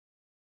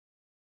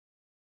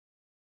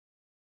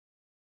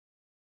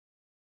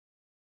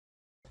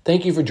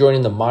Thank you for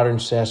joining the Modern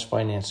SaaS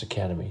Finance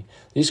Academy.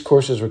 These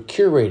courses were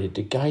curated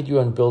to guide you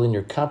on building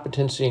your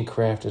competency and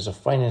craft as a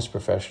finance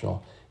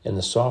professional in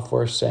the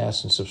software,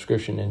 SaaS, and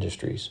subscription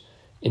industries.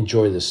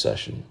 Enjoy this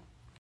session.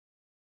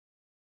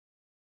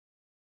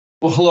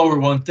 Well, hello,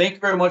 everyone. Thank you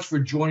very much for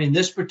joining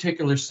this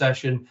particular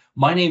session.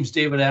 My name is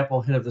David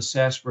Apple, head of the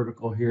SaaS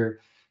vertical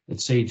here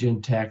at Sage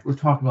Intacct. We're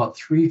talking about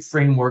 3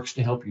 frameworks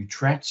to help you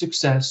track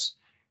success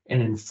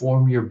and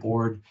inform your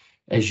board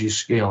as you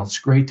scale. It's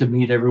great to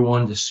meet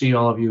everyone, to see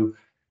all of you.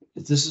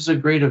 This is a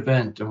great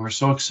event, and we're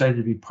so excited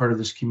to be part of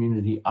this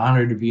community,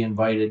 honored to be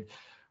invited.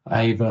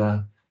 I've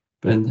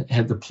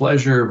had the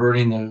pleasure of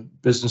earning the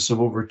business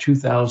of over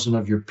 2,000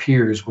 of your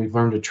peers. We've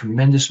learned a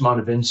tremendous amount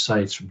of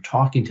insights from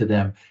talking to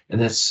them, and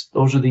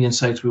those are the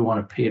insights we want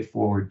to pay it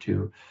forward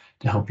to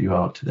help you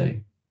out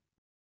today.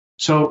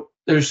 So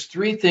there's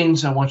 3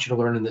 things I want you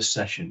to learn in this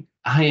session.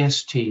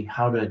 IST,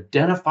 how to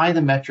identify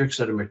the metrics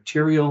that are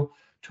material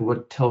to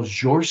what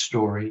tells your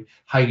story,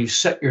 how you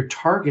set your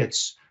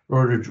targets in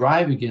order to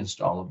drive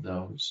against all of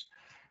those,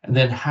 and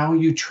then how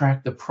you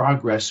track the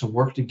progress and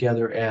work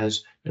together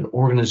as an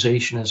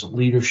organization, as a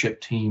leadership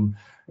team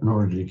in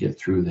order to get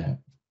through that.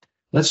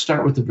 Let's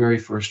start with the very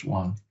first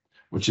one,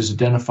 which is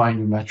identifying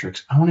your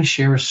metrics. I want to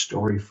share a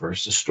story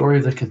first, the story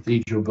of the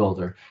cathedral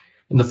builder.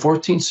 In the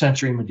 14th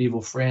century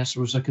medieval France,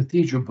 there was a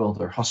cathedral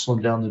builder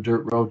hustling down the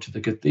dirt road to the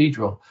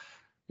cathedral.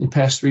 He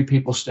passed 3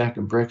 people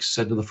stacking bricks,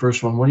 said to the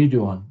first one, "What are you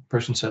doing?" The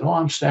person said, "Oh,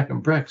 I'm stacking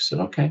bricks." Said,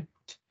 "Okay."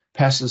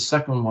 Passes the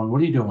second one,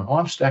 "What are you doing?" "Oh,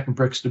 I'm stacking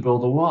bricks to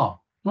build a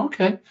wall."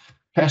 "Okay."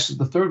 Passes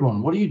the third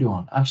one, "What are you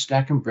doing?" "I'm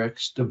stacking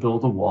bricks to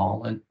build a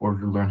wall in order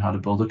to learn how to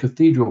build a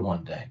cathedral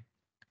one day."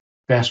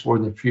 Fast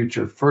forward in the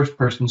future, first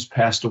person's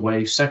passed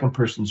away, second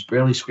person's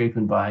barely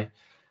scraping by.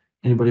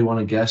 Anybody want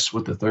to guess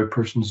what the third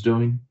person's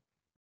doing?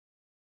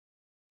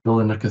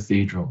 Building a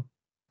cathedral.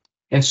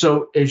 And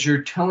so as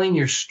you're telling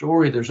your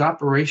story, there's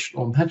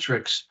operational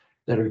metrics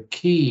that are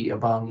key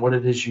about what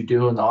it is you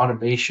do and the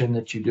automation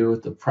that you do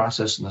with the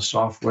process and the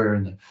software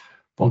and the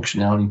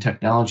functionality and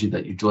technology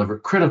that you deliver.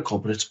 Critical,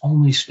 but it's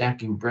only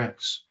stacking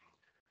bricks.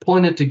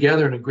 Pulling it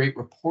together in a great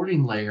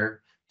reporting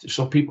layer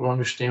so people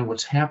understand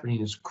what's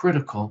happening is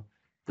critical,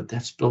 but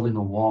that's building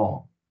a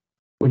wall.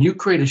 When you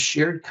create a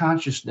shared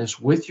consciousness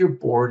with your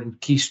board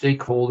and key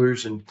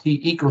stakeholders and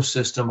key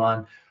ecosystem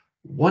on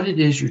what it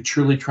is you're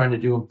truly trying to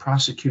do in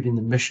prosecuting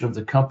the mission of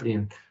the company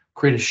and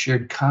create a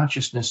shared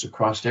consciousness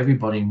across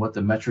everybody and what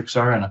the metrics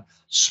are and a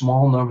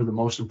small number of the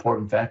most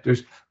important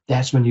factors,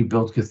 that's when you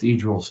build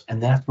cathedrals.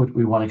 And that's what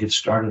we want to get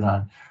started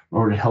on in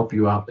order to help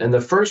you out. And the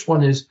first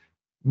one is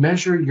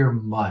measure your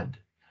MUD,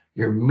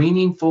 your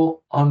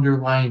meaningful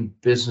underlying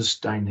business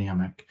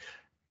dynamic.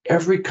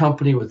 Every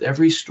company with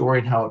every story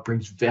and how it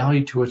brings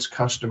value to its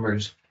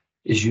customers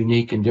is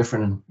unique and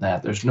different in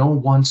that. There's no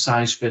one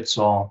size fits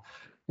all.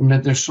 And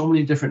that there's so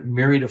many different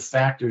myriad of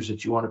factors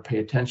that you want to pay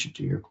attention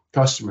to: your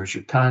customers,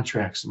 your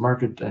contracts, the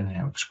market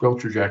dynamics,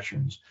 growth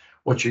projections,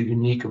 what's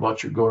unique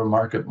about your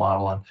go-to-market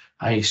model on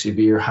high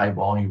ACV or high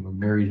volume, or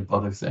myriad of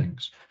other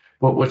things.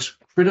 But what's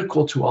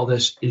critical to all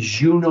this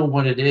is you know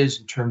what it is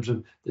in terms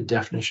of the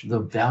definition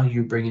of the value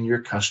you bring in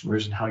your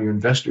customers and how your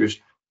investors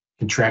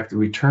can track the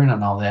return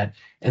on all that,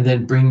 and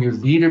then bring your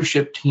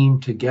leadership team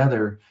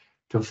together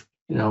to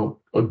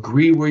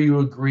agree where you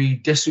agree,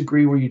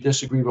 disagree where you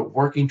disagree, but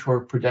working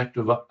toward a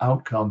productive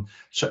outcome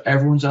so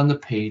everyone's on the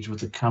page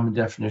with a common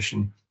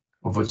definition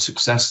of what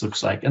success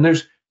looks like. And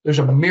there's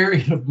a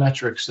myriad of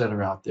metrics that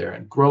are out there,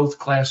 and growth,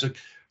 classic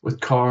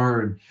with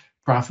CAR, and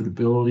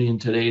profitability in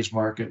today's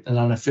market, and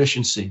on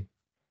efficiency.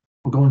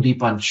 We're going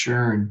deep on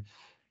churn,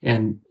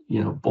 and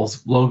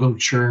both logo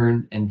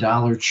churn and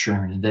dollar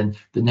churn, and then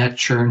the net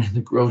churn and the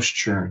gross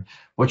churn.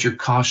 What your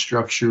cost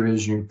structure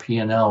is in your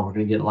P&L. We're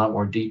going to get a lot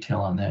more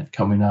detail on that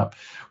coming up.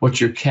 What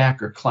your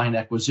CAC or client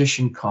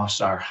acquisition costs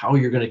are, how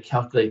you're going to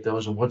calculate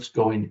those, and what's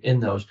going in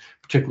those,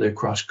 particularly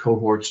across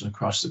cohorts and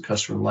across the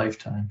customer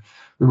lifetime.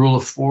 The rule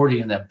of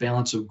 40 and that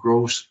balance of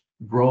growth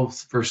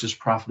versus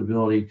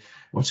profitability,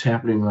 what's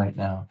happening right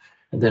now.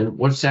 And then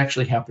what's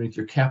actually happening with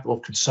your capital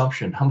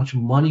consumption. How much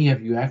money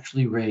have you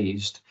actually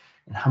raised?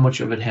 And how much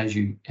of it have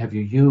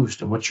you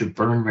used, and what's your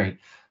burn rate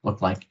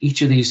look like?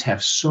 Each of these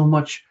have so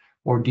much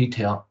more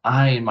detail.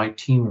 I and my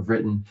team have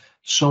written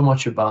so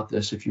much about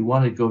this. If you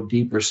want to go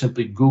deeper,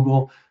 simply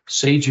Google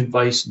Sage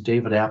Advice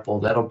David Apple.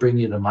 That'll bring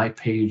you to my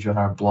page on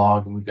our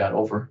blog, and we've got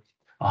over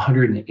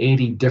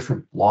 180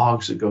 different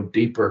blogs that go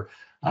deeper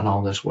on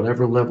all this,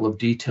 whatever level of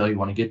detail you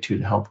want to get to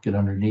help get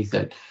underneath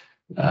it.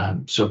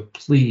 So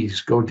please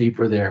go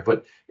deeper there.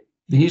 But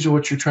these are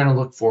what you're trying to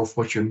look for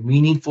what your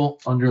meaningful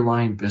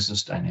underlying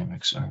business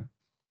dynamics are.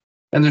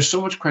 And there's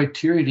so much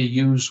criteria to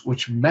use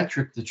which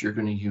metric that you're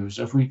going to use.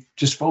 If we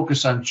just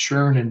focus on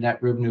churn and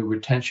net revenue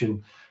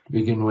retention to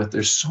begin with,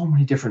 there's so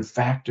many different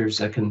factors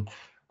that can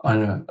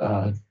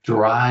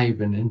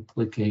derive and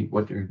implicate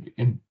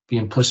be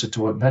implicit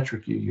to what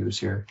metric you use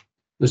here.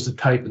 There's the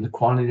type and the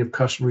quantity of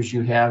customers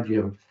you have. You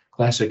have a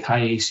classic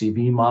high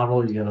ACV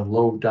model. You got a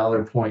low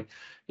dollar point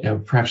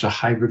perhaps a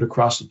hybrid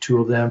across the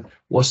two of them.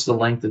 What's the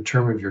length of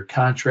term of your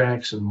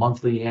contracts and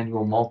monthly,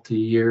 annual,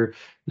 multi-year?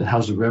 Then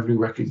how's the revenue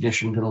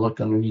recognition going to look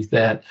underneath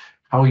that?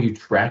 How are you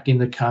tracking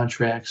the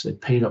contracts? They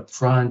paid up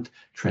front,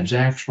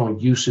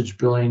 transactional, usage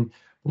billing,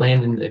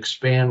 land and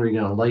expand, where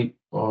you're going to light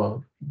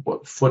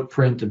what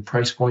footprint and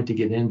price point to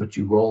get in, but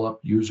you roll up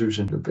users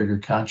into a bigger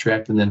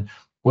contract. And then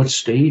what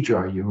stage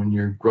are you in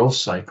your growth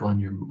cycle and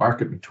your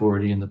market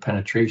maturity and the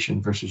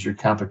penetration versus your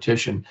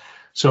competition?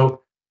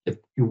 So if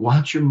you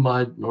want your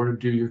mud in order to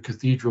do your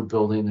cathedral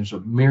building, there's a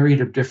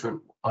myriad of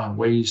different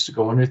ways to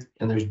go in it,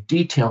 and there's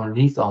detail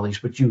underneath all these,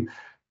 but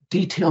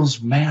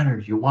details matter.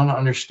 You want to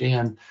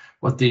understand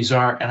what these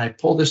are. And I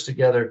pulled this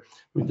together.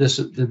 Did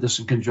this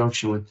in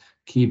conjunction with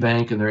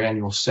KeyBank and their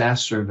annual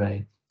SaaS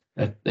survey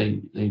that they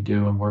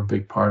do, and we're a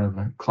big part of,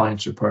 our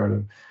clients are part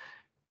of.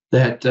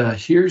 That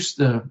here's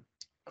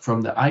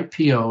from the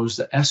IPOs,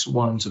 the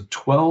S1s of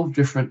 12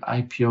 different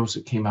IPOs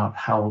that came out,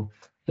 how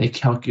they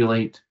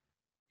calculate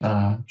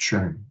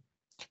churn.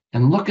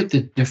 And look at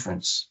the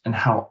difference and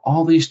how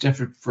all these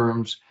different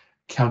firms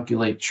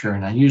calculate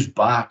churn. I use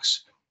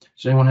Box.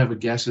 Does anyone have a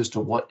guess as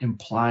to what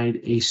implied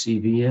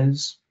ACV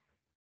is?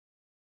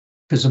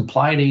 Because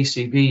implied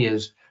ACV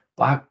is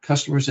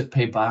customers that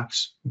pay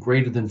Box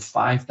greater than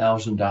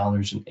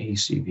 $5,000 in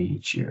ACV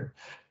each year.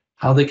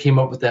 How they came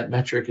up with that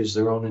metric is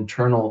their own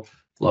internal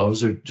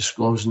flows. They're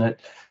disclosing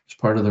it as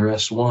part of their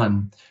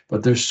S1.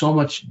 But there's so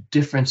much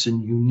difference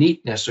and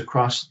uniqueness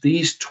across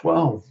these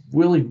 12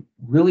 really,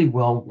 really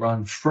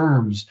well-run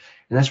firms.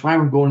 And that's why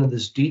we're going into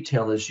this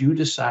detail as you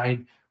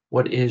decide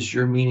what is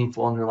your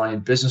meaningful underlying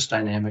business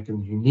dynamic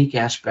and the unique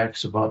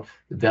aspects about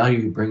the value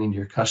you bring into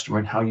your customer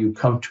and how you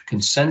come to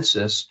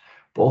consensus,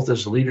 both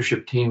as a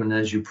leadership team and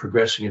as you're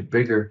progressing it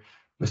bigger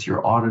with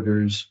your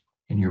auditors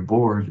and your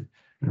board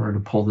in order to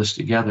pull this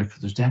together, because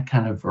there's that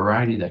kind of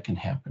variety that can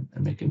happen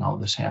and making all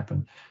this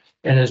happen.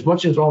 And as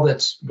much as all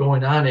that's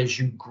going on, as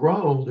you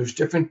grow, there's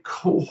different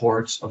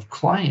cohorts of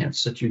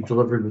clients that you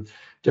delivered with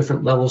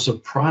different levels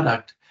of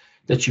product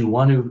that you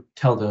want to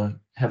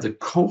have the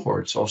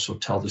cohorts also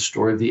tell the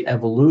story of the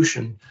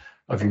evolution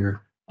of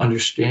your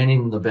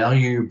understanding, the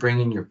value you're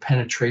bringing, your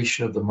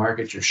penetration of the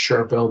market, your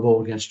sharp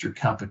elbow against your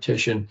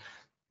competition.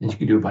 And you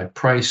can do it by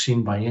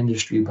pricing, by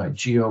industry, by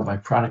geo, by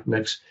product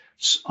mix,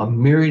 a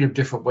myriad of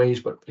different ways.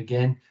 But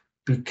again,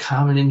 be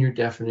common in your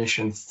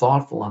definition,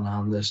 thoughtful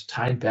on this,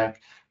 tied back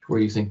to where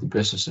you think the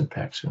business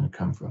impact is going to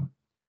come from.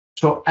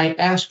 So I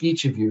ask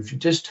each of you, if you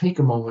just take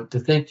a moment to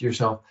think to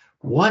yourself,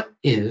 what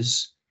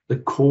is the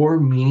core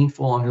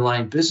meaningful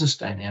underlying business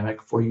dynamic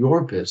for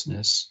your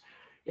business?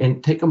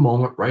 And take a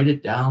moment, write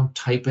it down,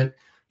 type it,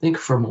 think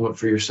for a moment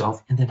for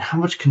yourself, and then how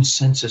much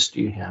consensus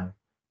do you have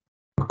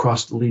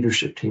across the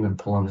leadership team in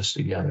pulling this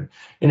together?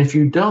 And if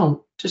you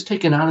don't, just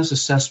take an honest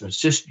assessment.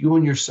 It's just you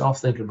and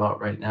yourself thinking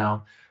about right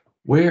now,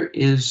 where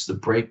is the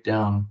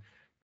breakdown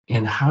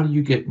and how do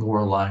you get more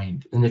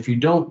aligned? And if you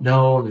don't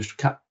know, there's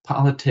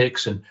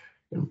politics and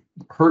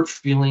hurt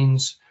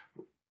feelings,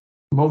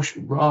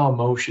 raw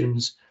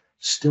emotions,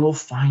 still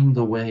find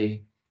the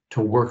way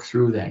to work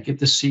through that. Get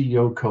the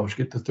CEO coach,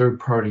 get the third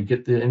party,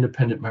 get the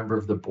independent member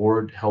of the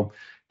board to help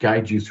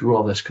guide you through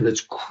all this, because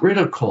it's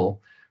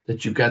critical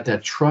that you've got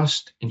that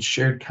trust and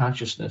shared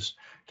consciousness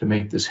to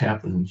make this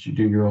happen as you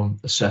do your own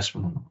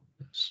assessment on all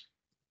of this.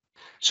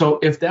 So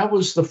if that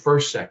was the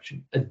first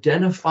section,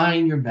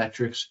 identifying your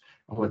metrics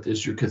on what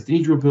is your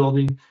cathedral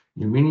building,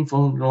 your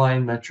meaningful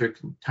underlying metric,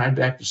 tied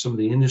back to some of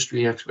the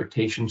industry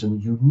expectations and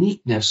the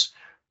uniqueness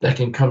that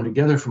can come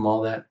together from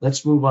all that,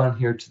 let's move on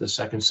here to the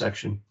second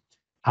section,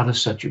 how to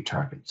set your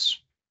targets.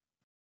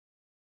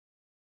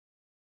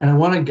 And I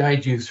want to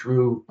guide you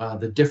through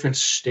the different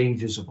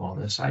stages of all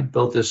this. I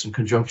built this in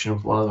conjunction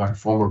with one of our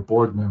former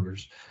board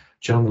members,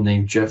 a gentleman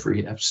named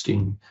Jeffrey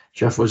Epstein.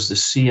 Jeff was the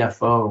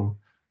CFO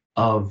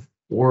of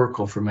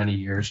Oracle for many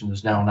years and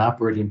is now an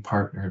operating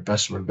partner at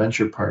Bessemer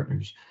Venture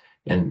Partners,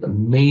 and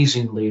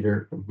amazing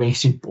leader,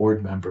 amazing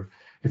board member.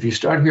 If you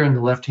start here on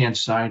the left-hand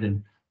side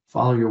and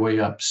follow your way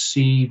up,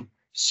 seed,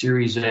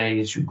 Series A,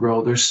 as you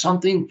grow, there's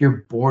something your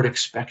board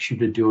expects you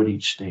to do at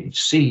each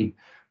stage. Seed,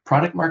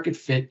 product market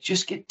fit,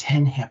 just get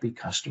 10 happy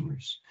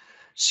customers.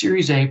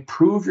 Series A,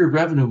 prove your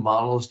revenue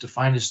model is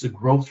defined as the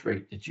growth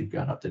rate that you've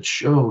got up that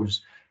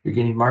shows you're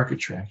getting market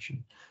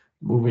traction.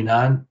 Moving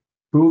on,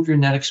 prove your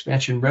net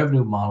expansion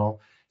revenue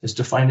model is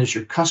defined as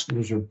your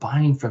customers are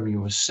buying from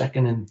you a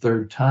second and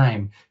third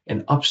time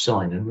and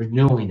upselling and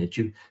renewing it.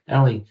 You not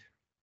only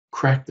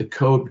crack the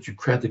code, but you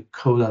crack the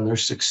code on their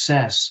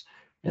success,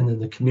 and then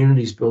the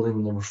community's building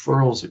and the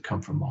referrals that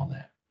come from all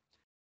that.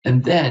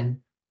 And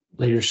then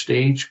later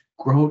stage,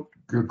 grow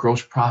your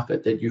gross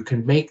profit, that you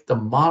can make the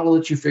model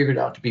that you figured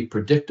out to be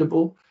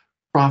predictable,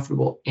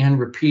 profitable, and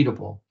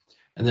repeatable.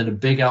 And then a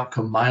big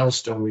outcome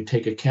milestone, we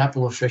take a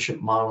capital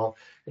efficient model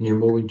and you're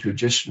moving to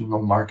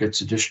additional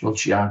markets, additional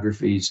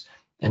geographies,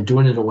 and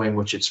doing it in a way in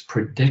which it's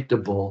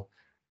predictable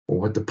or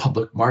what the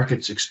public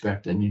markets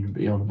expect, and you to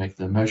be able to make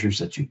the measures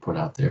that you put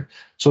out there.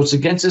 So it's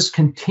against this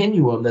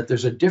continuum that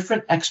there's a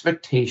different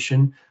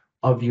expectation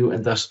of you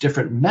and thus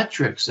different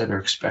metrics that are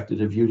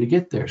expected of you to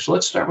get there. So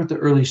let's start with the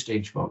early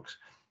stage folks.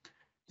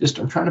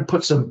 I'm trying to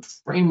put some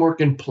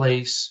framework in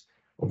place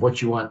of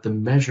what you want the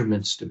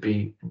measurements to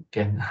be.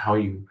 Again, how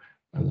you,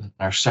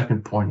 our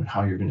second point of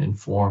how you're going to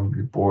inform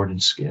your board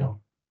and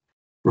scale.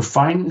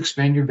 Refine and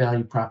expand your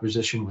value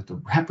proposition with the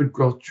rapid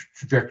growth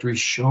trajectory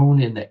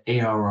shown in the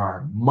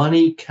ARR.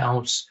 Money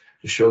counts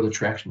to show the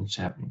traction that's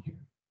happening here.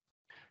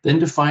 Then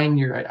define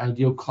your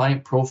ideal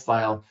client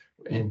profile,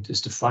 and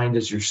is defined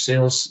as your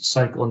sales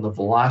cycle and the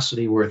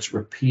velocity where it's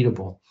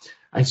repeatable.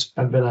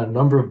 I've been on a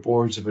number of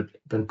boards, have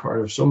been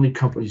part of so many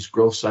companies'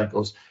 growth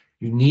cycles.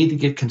 You need to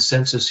get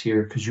consensus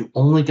here because you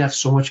only got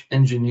so much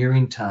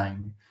engineering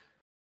time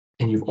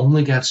and you've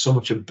only got so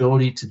much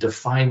ability to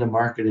define the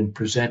market and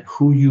present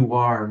who you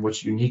are and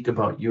what's unique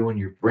about you and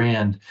your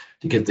brand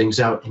to get things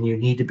out. And you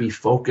need to be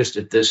focused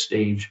at this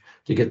stage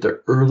to get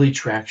the early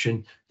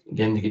traction,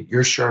 again, to get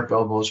your sharp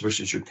elbows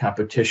versus your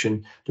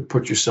competition, to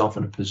put yourself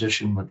in a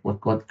position with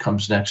what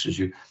comes next as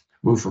you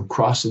move from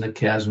crossing the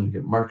chasm to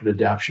get market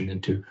adoption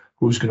into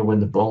who's going to win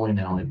the bowling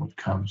alley, what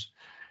comes.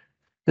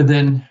 And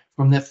then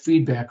from that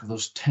feedback of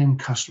those 10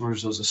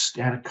 customers, those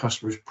ecstatic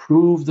customers,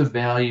 prove the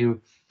value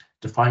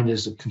defined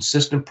as a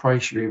consistent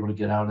price you're able to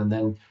get out. And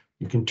then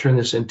you can turn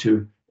this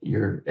into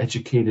your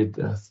educated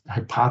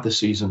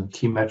hypotheses and the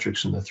key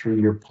metrics in the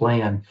 3-year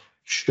plan,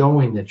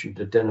 showing that you've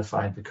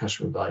identified the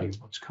customer value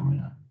of what's coming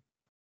on.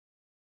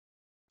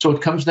 So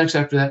what comes next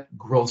after that?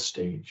 Growth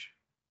stage.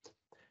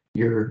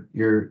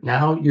 The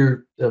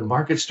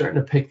market's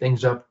starting to pick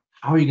things up.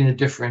 How are you going to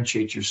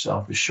differentiate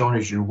yourself is shown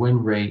as your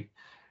win rate.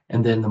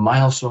 And then the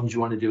milestones you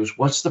want to do is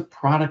what's the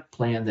product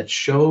plan that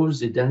shows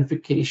the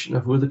identification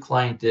of who the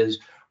client is,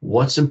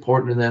 what's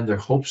important to them, their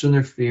hopes and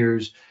their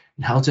fears,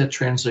 and how's that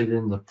translated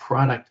into the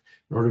product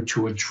in order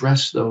to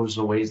address those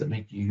in ways that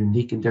make you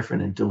unique and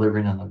different and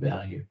delivering on the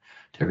value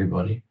to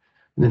everybody.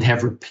 And then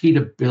have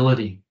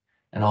repeatability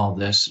and all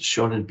this,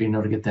 shown as being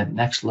able to get that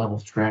next level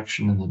of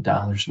traction in the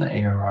dollars and the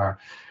ARR.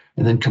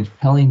 And then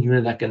compelling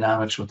unit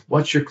economics with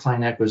what's your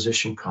client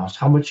acquisition cost,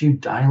 how much are you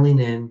dialing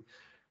in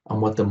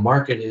on what the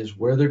market is,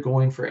 where they're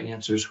going for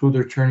answers, who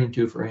they're turning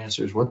to for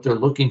answers, what they're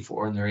looking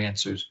for in their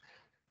answers,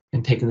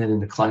 and taking that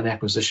into client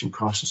acquisition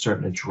costs and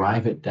starting to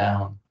drive it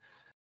down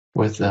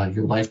with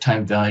your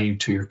lifetime value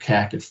to your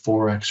CAC at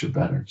 4x or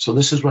better. So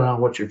this is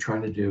what you're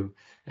trying to do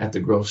at the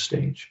growth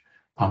stage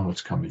on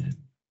what's coming in.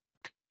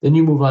 Then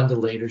you move on to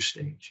later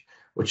stage,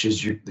 which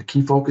is the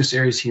key focus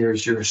areas here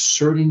is you're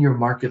asserting your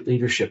market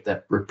leadership,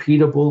 that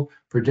repeatable,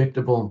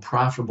 predictable, and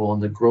profitable,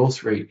 and the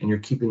growth rate, and you're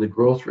keeping the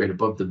growth rate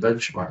above the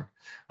benchmark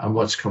on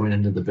what's coming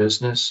into the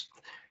business.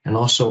 And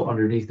also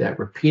underneath that,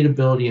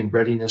 repeatability and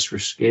readiness for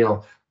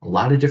scale. A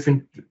lot of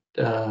different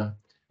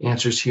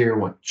answers here,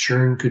 what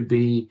churn could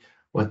be,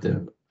 what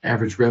the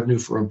average revenue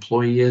for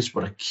employee is,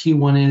 what a key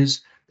one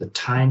is, the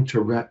time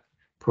to rep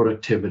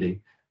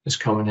productivity is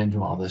coming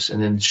into all this.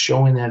 And then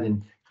showing that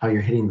in how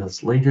you're hitting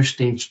those later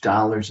stage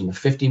dollars and the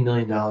 $50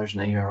 million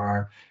in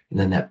ARR, and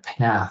then that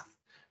path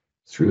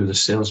through the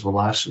sales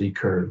velocity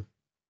curve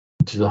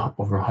to the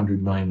over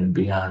 100 million and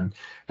beyond.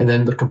 And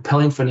then the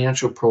compelling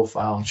financial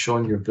profile and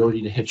showing your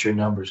ability to hit your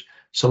numbers.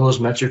 Some of those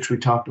metrics we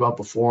talked about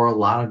before, a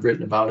lot of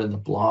written about in the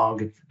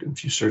blog,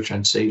 if you search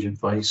on Sage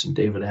Advice and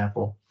David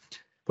Apple,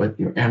 but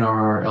your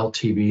NRR,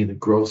 LTV, the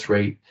growth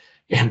rate,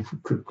 and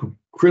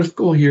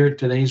critical here in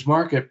today's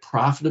market,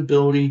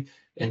 profitability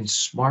and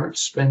smart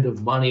spend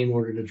of money in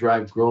order to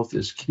drive growth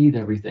is key to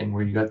everything,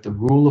 where you got the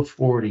rule of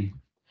 40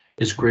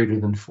 is greater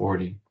than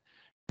 40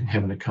 and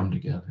having to come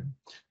together.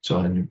 So,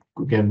 and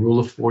again, rule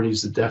of 40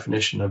 is the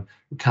definition of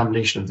the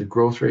combination of the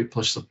growth rate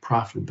plus the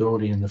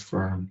profitability in the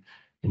firm,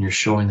 and you're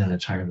showing that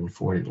it's higher than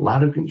 40. A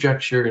lot of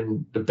conjecture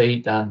and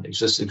debate on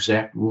this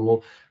exact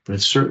rule, but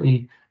it's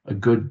certainly a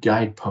good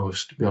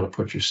guidepost to be able to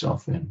put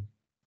yourself in.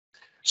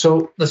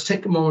 So let's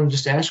take a moment and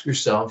just ask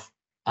yourself,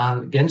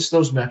 against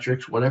those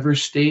metrics, whatever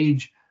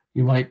stage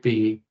you might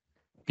be,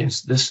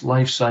 against this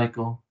life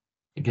cycle,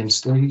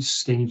 against these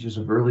stages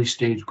of early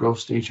stage, growth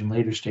stage, and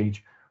later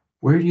stage,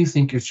 where do you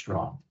think you're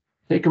strong?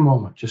 Take a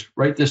moment, just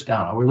write this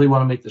down. I really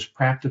want to make this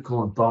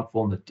practical and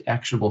thoughtful and the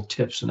actionable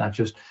tips and not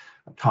just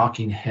a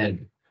talking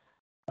head.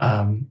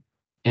 And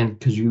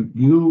because you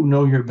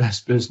know your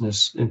best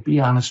business, and be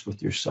honest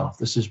with yourself.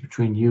 This is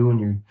between you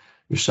and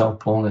yourself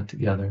pulling it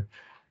together.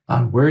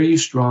 Where are you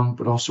strong,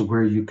 but also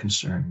where are you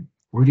concerned?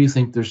 Where do you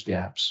think there's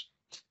gaps?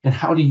 And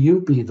how do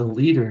you be the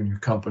leader in your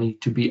company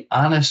to be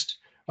honest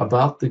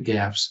about the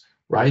gaps,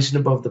 rising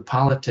above the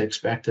politics,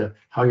 back to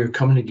how you're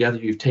coming together?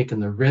 You've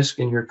taken the risk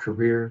in your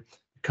career.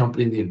 The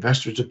company, the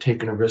investors have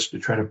taken a risk to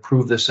try to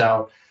prove this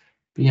out.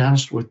 Be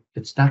honest with,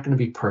 it's not going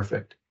to be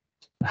perfect.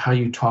 How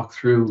you talk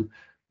through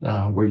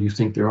where you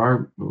think there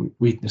are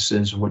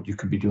weaknesses and what you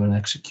could be doing,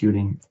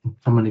 executing,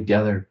 coming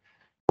together,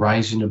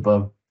 rising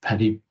above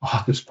petty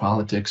office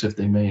politics, if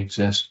they may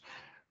exist,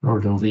 in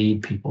order to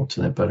lead people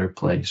to that better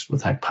place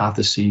with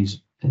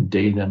hypotheses and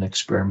data and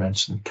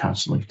experiments and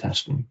constantly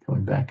testing,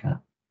 going back on.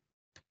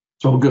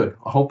 So good.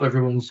 I hope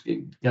everyone's got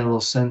a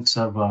little sense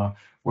of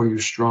where you're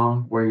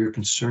strong, where you're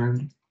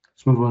concerned.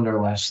 Let's move on to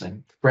our last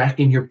thing,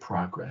 tracking your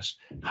progress.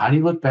 How do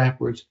you look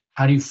backwards?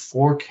 How do you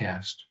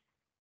forecast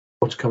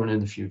what's coming in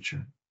the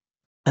future?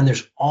 And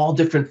there's all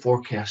different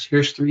forecasts.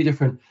 Here's 3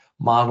 different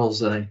models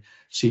that I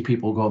see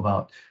people go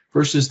about.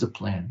 First is the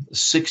plan, the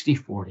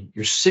 60-40.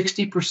 Your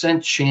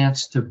 60%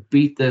 chance to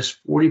beat this,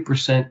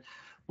 40%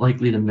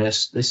 likely to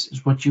miss. This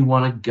is what you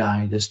want to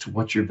guide as to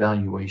what your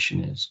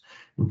valuation is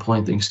and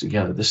pulling things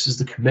together. This is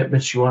the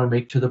commitments you want to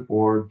make to the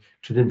board,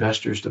 to the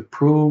investors, to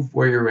prove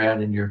where you're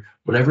at in your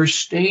whatever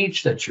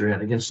stage that you're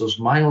at against those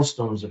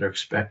milestones that are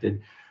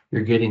expected.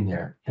 You're getting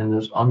there. And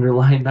those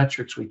underlying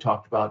metrics we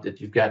talked about,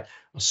 that you've got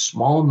a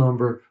small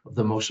number of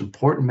the most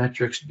important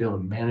metrics to be able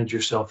to manage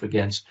yourself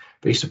against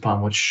based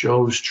upon what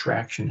shows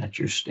traction at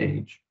your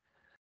stage.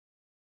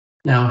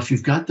 Now, if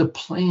you've got the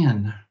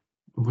plan,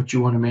 what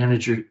you want to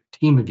manage your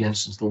team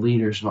against as the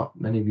leaders,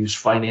 many of you as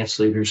finance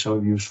leaders, some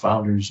of you as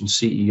founders and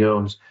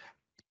CEOs,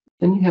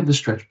 then you have the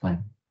stretch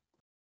plan.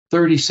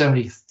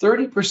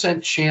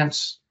 30%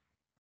 chance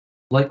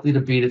likely to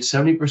beat it,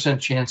 70%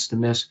 chance to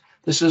miss.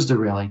 This is the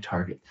rally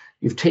target.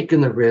 You've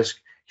taken the risk.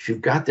 If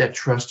you've got that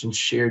trust and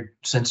shared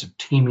sense of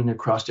teaming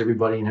across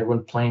everybody and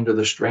everyone playing to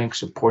their strengths,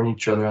 supporting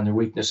each other on their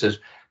weaknesses,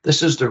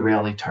 this is the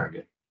rally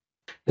target.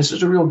 This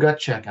is a real gut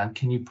check on,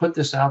 can you put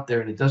this out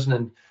there and it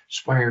doesn't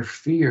inspire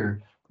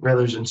fear,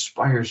 rather it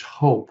inspires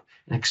hope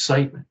and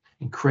excitement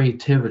and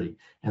creativity.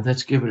 And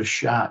let's give it a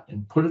shot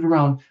and put it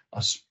around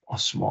a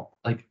small,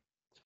 like,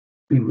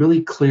 be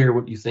really clear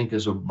what you think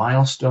is a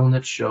milestone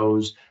that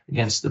shows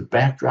against the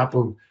backdrop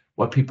of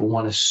what people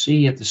want to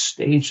see at the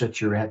stage that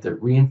you're at, that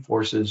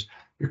reinforces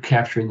you're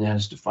capturing that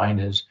as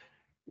defined as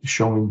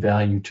showing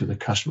value to the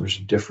customers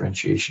and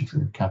differentiation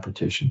from your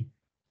competition.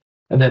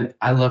 And then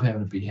I love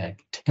having a BHAG,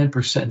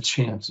 10%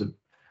 chance of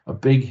a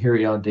big,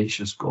 hairy,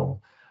 audacious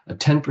goal, a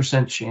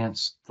 10%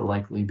 chance to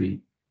likely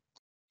beat.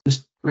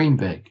 Just dream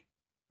big.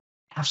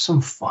 Have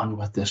some fun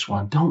with this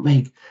one. Don't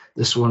make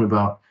this one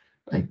about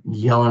like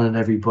yelling at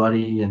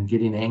everybody and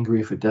getting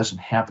angry if it doesn't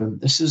happen.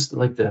 This is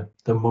like the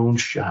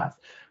moonshot.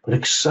 But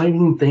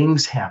exciting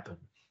things happen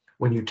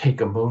when you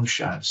take a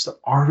moonshot. It's the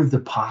art of the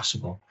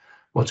possible,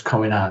 what's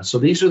coming on. So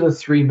these are the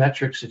 3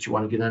 metrics that you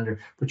want to get under,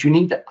 but you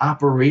need to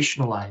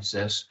operationalize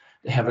this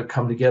to have it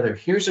come together.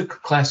 Here's a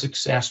classic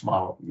SaaS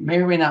model. May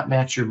or may not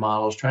match your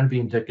models, trying to be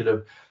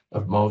indicative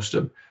of most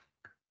of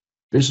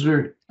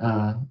visitor,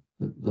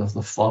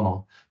 the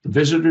funnel. The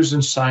visitors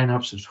and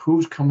signups is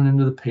who's coming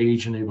into the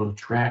page and able to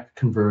track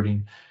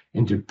converting.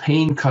 Into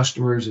paying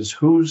customers is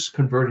who's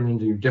converting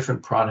into your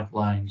different product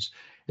lines.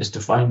 Is to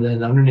find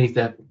then underneath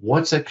that,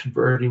 what's that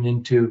converting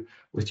into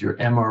with your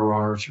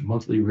MRRs, your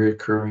monthly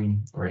reoccurring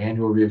or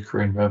annual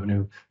reoccurring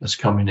revenue that's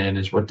coming in,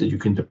 is what that you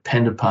can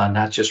depend upon,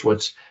 not just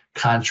what's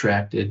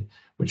contracted,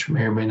 which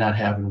may or may not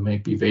happen, it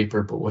might be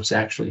vapor, but what's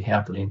actually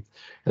happening.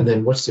 And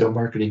then what's the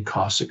marketing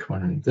costs that come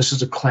underneath. This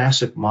is a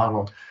classic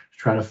model to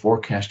try to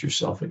forecast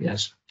yourself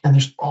against. And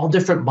there's all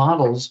different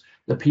models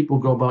that people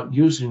go about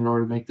using in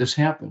order to make this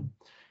happen.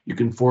 You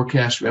can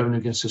forecast revenue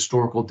against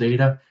historical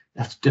data.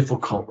 That's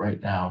difficult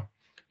right now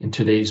in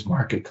today's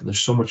market because there's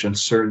so much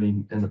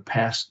uncertainty in the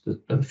past.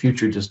 The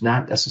future does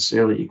not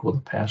necessarily equal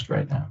the past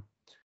right now.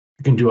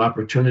 You can do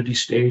opportunity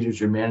stages.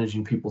 You're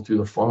managing people through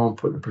the funnel and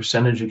putting a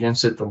percentage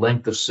against it. The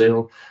length of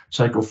sale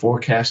cycle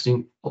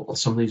forecasting,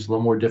 some of these a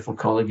little more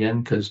difficult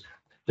again because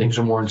things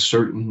are more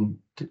uncertain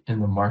in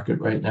the market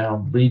right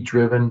now. Lead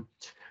driven.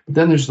 But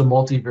then there's the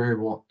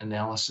multivariable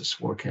analysis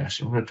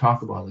forecasting. We're going to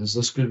talk about this.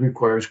 This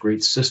requires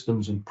great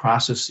systems and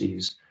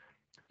processes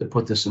to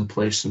put this in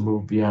place and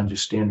move beyond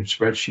just standard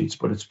spreadsheets,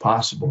 but it's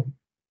possible.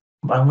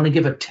 But I want to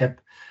give a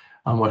tip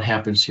on what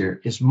happens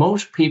here is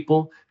most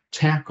people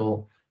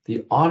tackle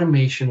the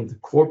automation of the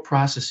core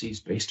processes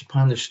based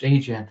upon their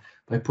stage at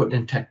by putting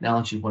in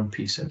technology one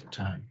piece at a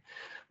time.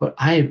 But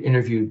I have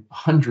interviewed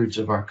hundreds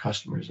of our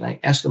customers and I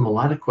ask them a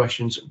lot of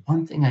questions.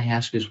 One thing I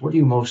ask is, what do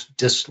you most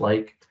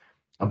dislike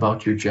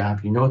about your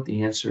job? You know what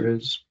the answer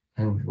is,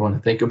 and you want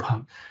to think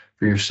about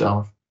for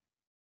yourself.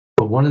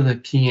 But one of the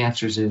key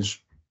answers is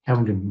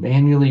having to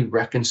manually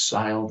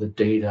reconcile the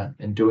data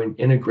and doing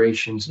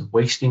integrations and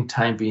wasting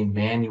time being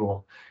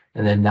manual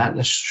and then not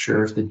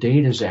necessarily sure if the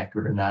data is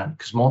accurate or not,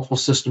 because multiple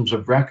systems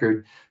of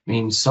record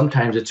means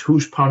sometimes it's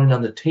who's pounding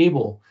on the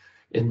table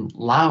and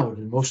loud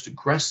and most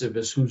aggressive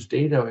is whose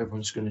data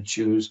everyone's going to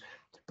choose.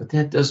 But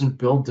that doesn't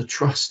build the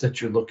trust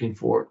that you're looking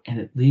for, and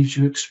it leaves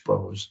you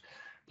exposed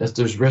that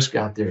there's risk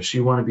out there. So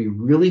you want to be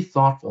really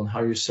thoughtful in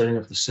how you're setting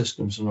up the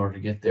systems in order to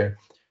get there.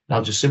 And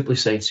I'll just simply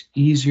say it's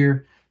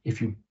easier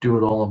if you do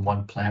it all in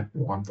one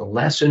platform. The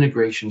less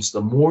integrations,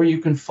 the more you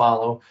can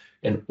follow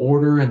an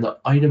order and the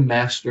item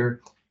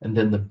master, and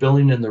then the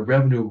billing and the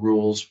revenue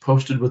rules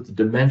posted with the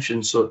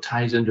dimensions so it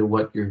ties into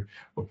what your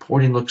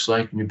reporting looks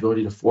like and your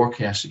ability to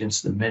forecast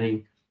against the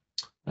many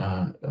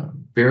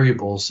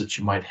variables that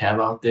you might have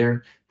out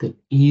there, the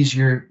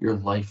easier your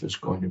life is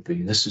going to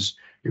be. This is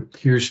your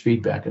peers'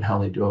 feedback and how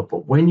they do it.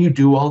 But when you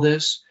do all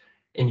this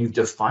and you've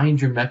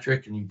defined your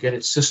metric and you get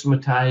it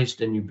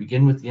systematized and you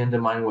begin with the end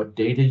in mind what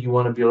data you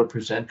want to be able to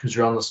present because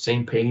you're on the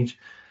same page,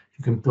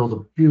 you can build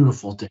a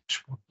beautiful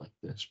dashboard like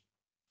this.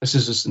 This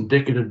is just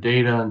indicative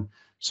data and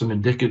some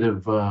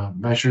indicative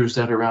measures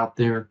that are out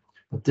there.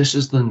 But this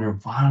is the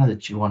nirvana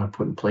that you want to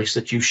put in place,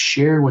 that you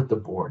share with the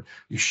board,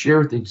 you share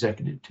with the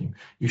executive team,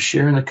 you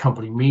share in the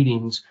company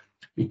meetings,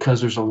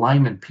 because there's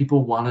alignment.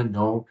 People want to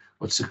know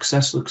what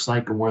success looks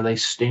like and where they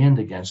stand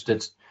against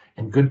it.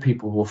 And good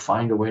people will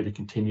find a way to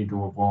continue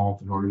to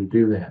evolve in order to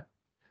do that.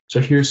 So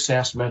here's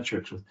SaaS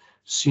metrics with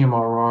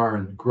CMRR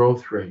and the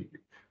growth rate,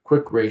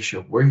 quick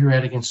ratio, where you're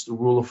at against the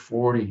rule of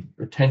 40,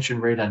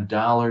 retention rate on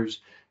dollars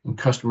and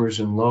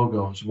customers and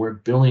logos, where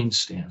billing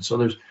stands. So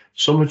there's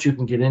so much you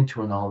can get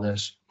into in all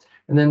this.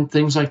 And then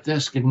things like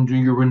this, get into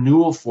your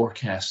renewal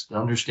forecast to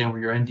understand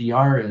where your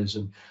NDR is.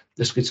 And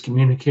this gets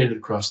communicated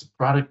across the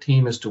product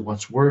team as to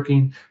what's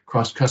working,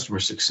 across customer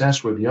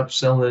success, where the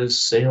upsell is,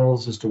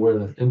 sales as to where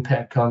the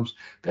impact comes,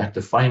 back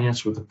to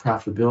finance with the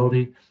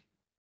profitability.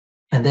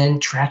 And then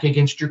track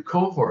against your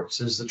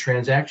cohorts. As the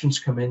transactions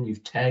come in,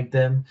 you've tagged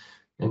them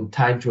and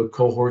tied to a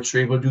cohort, so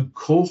you're able to do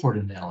cohort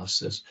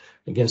analysis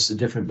against the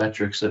different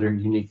metrics that are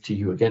unique to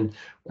you. Again,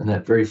 in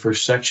that very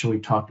first section, we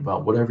talked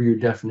about whatever your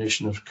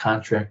definition of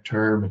contract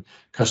term and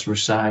customer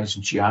size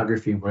and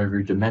geography, whatever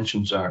your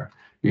dimensions are,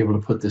 you're able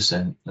to put this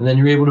in. And then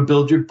you're able to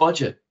build your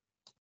budget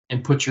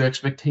and put your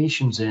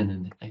expectations in,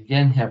 and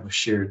again, have a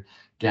shared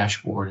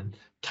dashboard and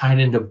tied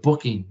into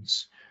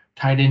bookings,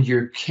 tied into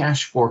your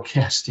cash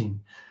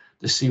forecasting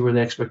to see where the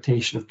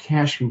expectation of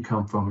cash can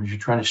come from as you're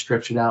trying to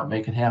stretch it out,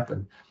 make it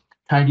happen.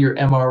 Tied to your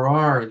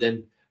MRR,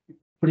 then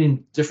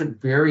putting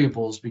different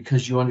variables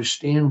because you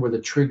understand where the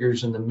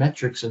triggers and the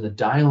metrics and the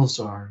dials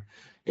are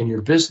in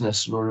your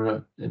business in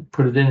order to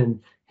put it in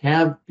and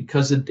have,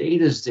 because the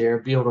data is there,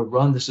 be able to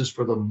run. This is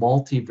for the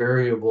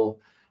multivariable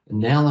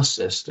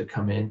analysis to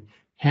come in,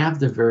 have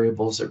the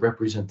variables that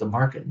represent the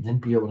market, and then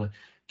be able to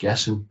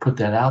guess and put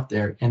that out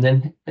there, and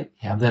then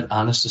have that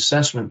honest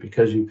assessment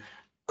because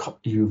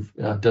you've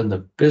done the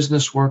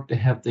business work to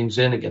have things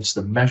in against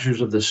the measures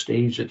of the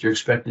stage that you're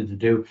expected to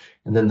do,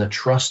 and then the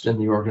trust in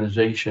the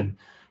organization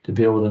to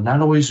be able to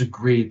not always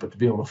agree, but to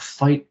be able to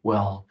fight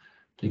well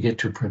to get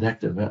to a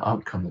productive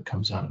outcome that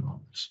comes out of all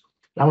this.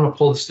 I want to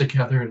pull this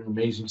together in an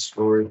amazing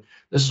story.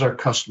 This is our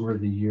customer of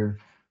the year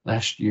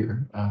last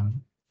year,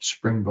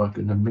 Springbuk,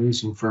 an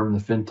amazing firm in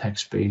the fintech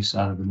space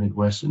out of the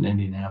Midwest in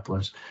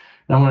Indianapolis.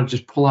 And I want to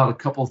just pull out a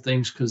couple of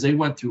things because they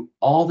went through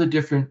all the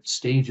different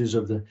stages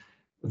of the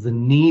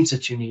needs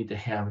that you need to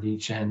have at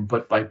each end.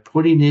 But by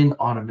putting in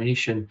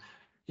automation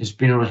is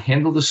being able to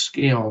handle the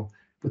scale,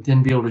 but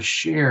then be able to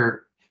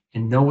share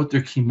and know what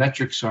their key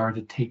metrics are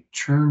to take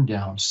churn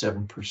down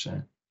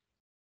 7%.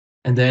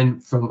 And then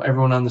from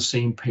everyone on the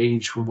same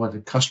page from what the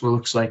customer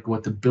looks like,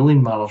 what the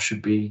billing model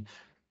should be,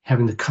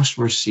 having the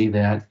customers see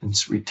that and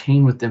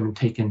retain with them and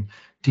taking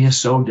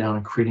DSO down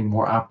and creating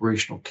more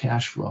operational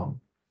cash flow.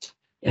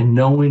 And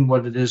knowing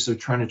what it is they're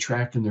trying to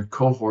track in their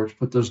cohorts,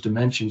 put those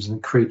dimensions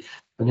and create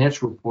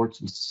financial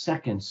reports in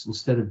seconds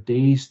instead of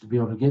days to be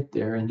able to get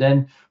there. And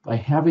then by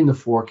having the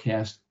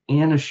forecast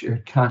and a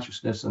shared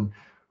consciousness on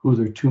who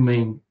their two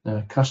main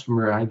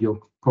customer ideal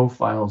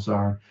profiles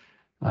are,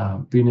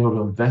 being able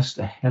to invest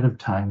ahead of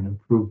time and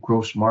improve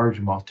gross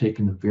margin while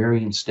taking the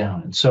variance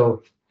down. And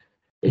so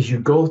as you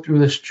go through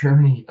this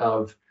journey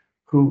of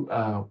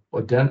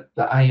the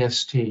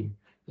IST,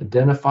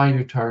 identify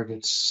your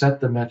targets,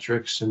 set the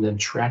metrics, and then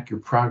track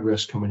your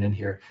progress coming in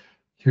here.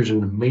 Here's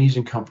an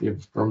amazing company, a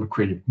firm that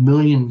created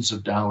millions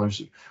of dollars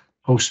of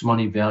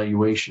post-money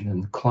valuation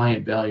and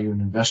client value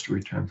and investor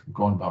return from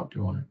going about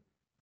doing it.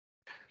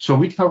 So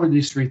we covered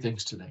these three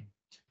things today.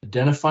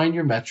 Identifying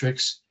your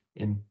metrics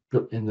in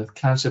the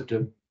concept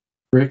of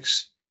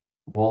bricks,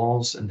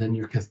 walls, and then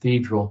your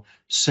cathedral,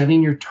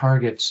 setting your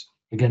targets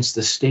against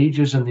the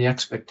stages and the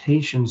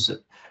expectations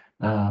that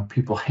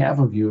people have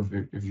of you,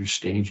 of your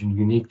stage and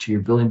unique to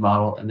your billing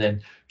model, and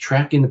then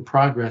tracking the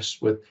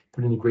progress with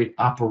putting a great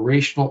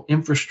operational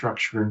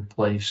infrastructure in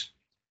place,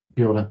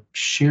 be able to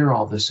share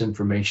all this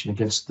information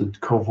against the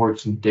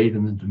cohorts and data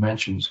and the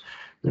dimensions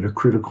that are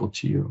critical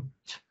to you.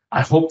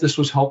 I hope this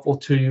was helpful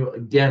to you.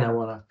 Again,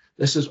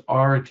 this is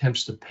our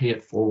attempts to pay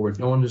it forward.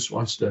 No one just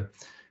wants to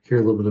hear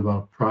a little bit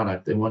about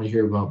product. They want to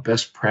hear about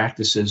best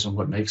practices and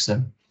what makes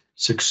them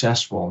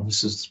successful. And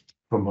this is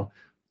from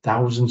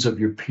thousands of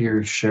your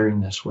peers sharing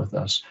this with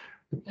us.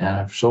 And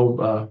I'm so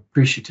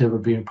appreciative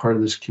of being part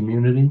of this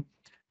community.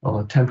 I'll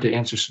attempt to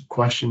answer some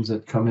questions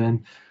that come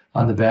in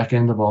on the back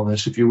end of all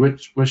this. If you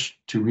wish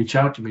to reach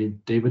out to me,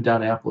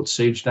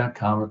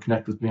 david.apple@sage.com, or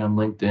connect with me on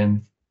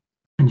LinkedIn.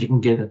 And you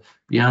can get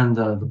beyond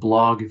the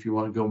blog if you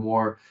want to go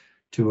more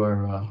to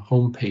our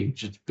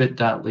homepage. It's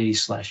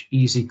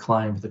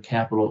bit.ly/easyclimb with a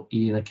capital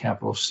E and a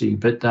capital C,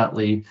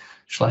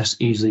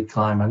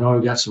 bit.ly/easyclimb. I know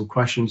I've got some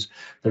questions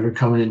that are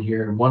coming in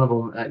here. And one of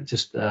them,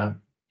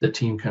 the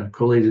team kind of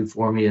collated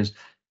for me is,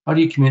 how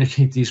do you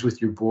communicate these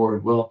with your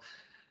board? Well,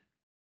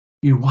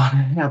 you want to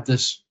have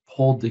this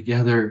pulled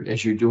together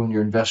as you're doing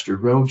your investor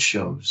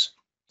roadshows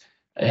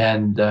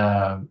and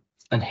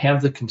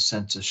have the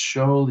consensus,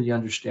 show the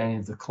understanding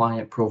of the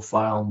client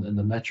profile and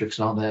the metrics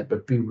and all that,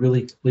 but be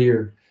really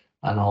clear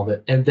on all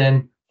that. And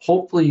then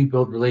Hopefully you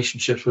build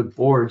relationships with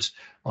boards.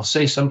 I'll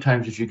say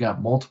sometimes if you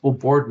got multiple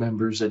board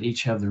members that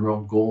each have their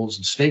own goals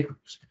and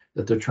stakes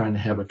that they're trying to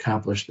have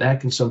accomplished,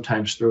 that can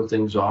sometimes throw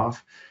things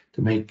off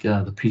to make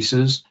the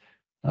pieces.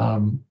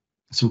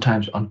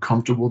 Sometimes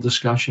uncomfortable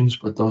discussions,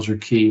 but those are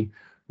key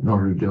in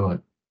order to do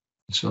it.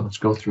 So let's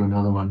go through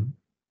another one.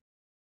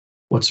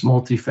 What's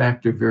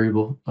multi-factor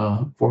variable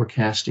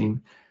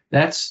forecasting?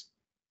 It's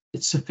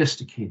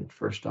sophisticated,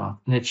 first off,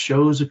 and it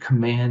shows a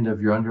command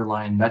of your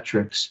underlying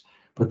metrics,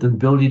 but the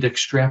ability to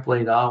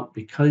extrapolate out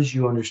because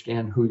you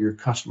understand who your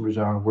customers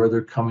are, where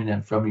they're coming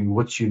in from you,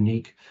 what's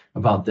unique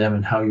about them,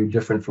 and how you're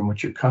different from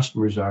what your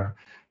customers are.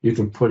 You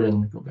can put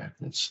in, go back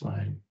to that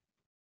slide.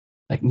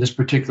 Like in this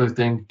particular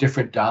thing,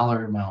 different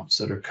dollar amounts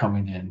that are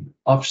coming in,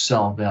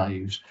 upsell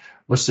values.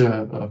 What's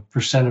the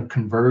percent of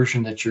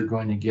conversion that you're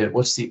going to get?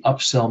 What's the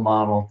upsell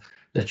model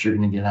that you're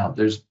going to get out?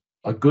 There's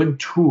a good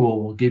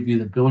tool will give you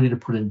the ability to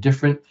put in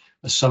different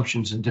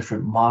assumptions and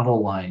different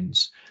model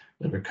lines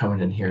that are coming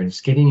in here. And it's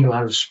getting you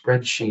out of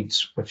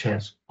spreadsheets, which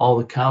has all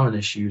the common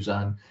issues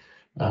on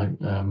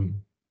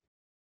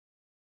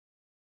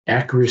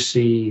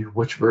accuracy,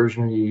 which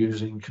version are you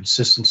using,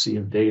 consistency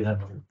of data. I'm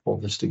going to pull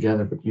this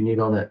together, but you need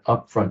all that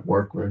upfront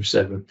work where I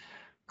said with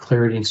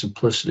clarity and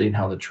simplicity and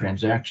how the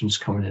transactions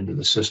coming into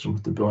the system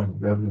with the billing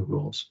and revenue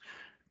rules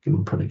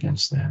can put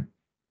against that.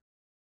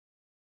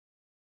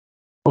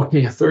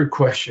 Okay, a third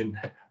question.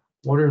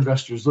 What are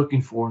investors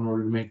looking for in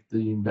order to make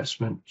the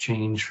investment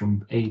change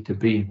from A to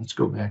B? Let's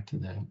go back to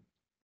that.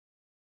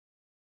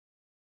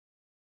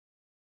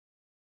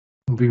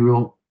 We'll be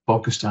real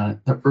focused on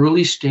it. The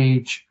early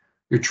stage,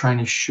 you're trying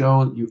to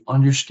show that you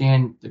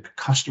understand the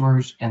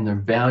customers and their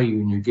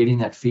value, and you're getting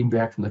that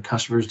feedback from the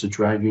customers to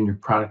drive you in your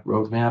product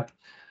roadmap.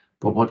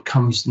 But what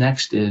comes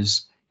next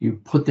is you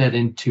put that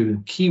into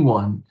the key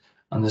one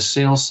on the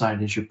sales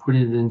side is you're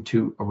putting it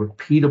into a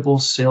repeatable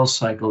sales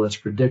cycle that's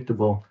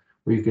predictable,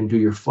 where you can do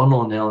your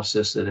funnel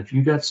analysis that if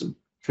you got some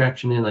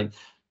traction in, like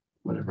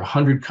whatever,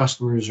 100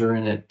 customers are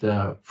in at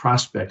the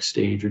prospect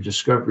stage or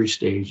discovery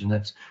stage, and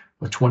that's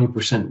a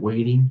 20%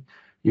 weighting,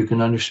 you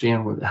can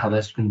understand how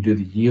that's going to do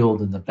the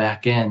yield in the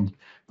back end,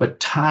 but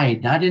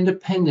tied, not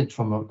independent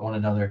from one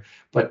another,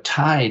 but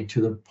tied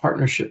to the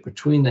partnership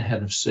between the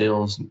head of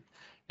sales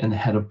and the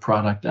head of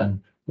product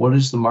on what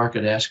is the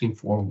market asking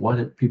for, what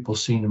are people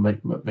seeing and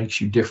what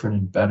makes you different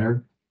and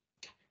better,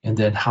 and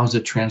then how's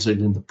it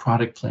translated in the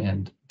product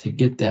plan to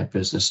get that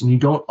business. And you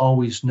don't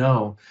always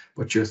know,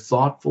 but you're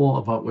thoughtful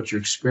about what your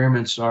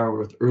experiments are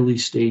with early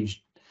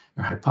stage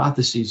or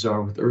hypotheses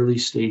are with early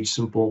stage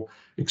simple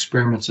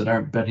experiments that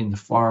aren't betting the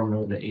farm in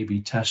order to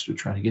A/B test or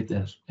try to get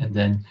that. And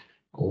then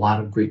a lot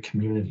of great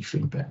community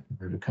feedback in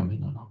order to come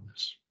in on all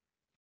this.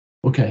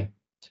 Okay,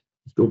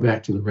 let's go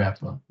back to the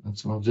wrap up. And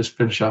so I'll just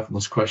finish off with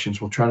those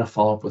questions. We'll try to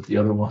follow up with the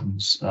other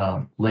ones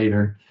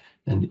later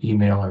and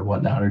email or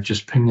whatnot, or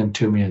just ping them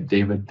to me at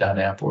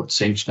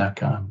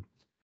david.apple@sage.com.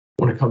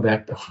 I want to come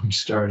back to how we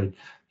started.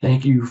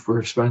 Thank you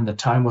for spending the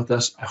time with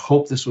us. I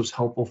hope this was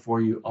helpful for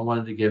you. I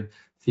wanted to give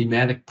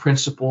thematic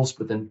principles,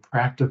 but then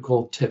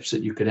practical tips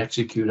that you could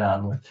execute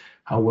on with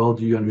how well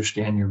do you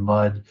understand your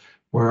MUD,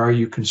 where are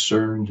you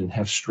concerned and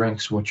have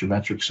strengths, what your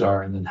metrics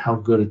are, and then how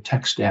good a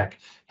tech stack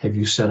have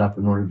you set up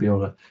in order to be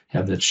able to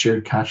have that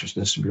shared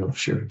consciousness and be able to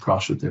share it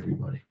across with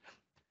everybody.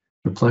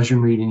 It's a pleasure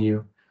meeting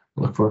you.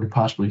 I look forward to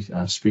possibly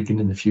speaking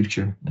in the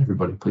future.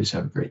 Everybody, please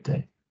have a great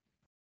day.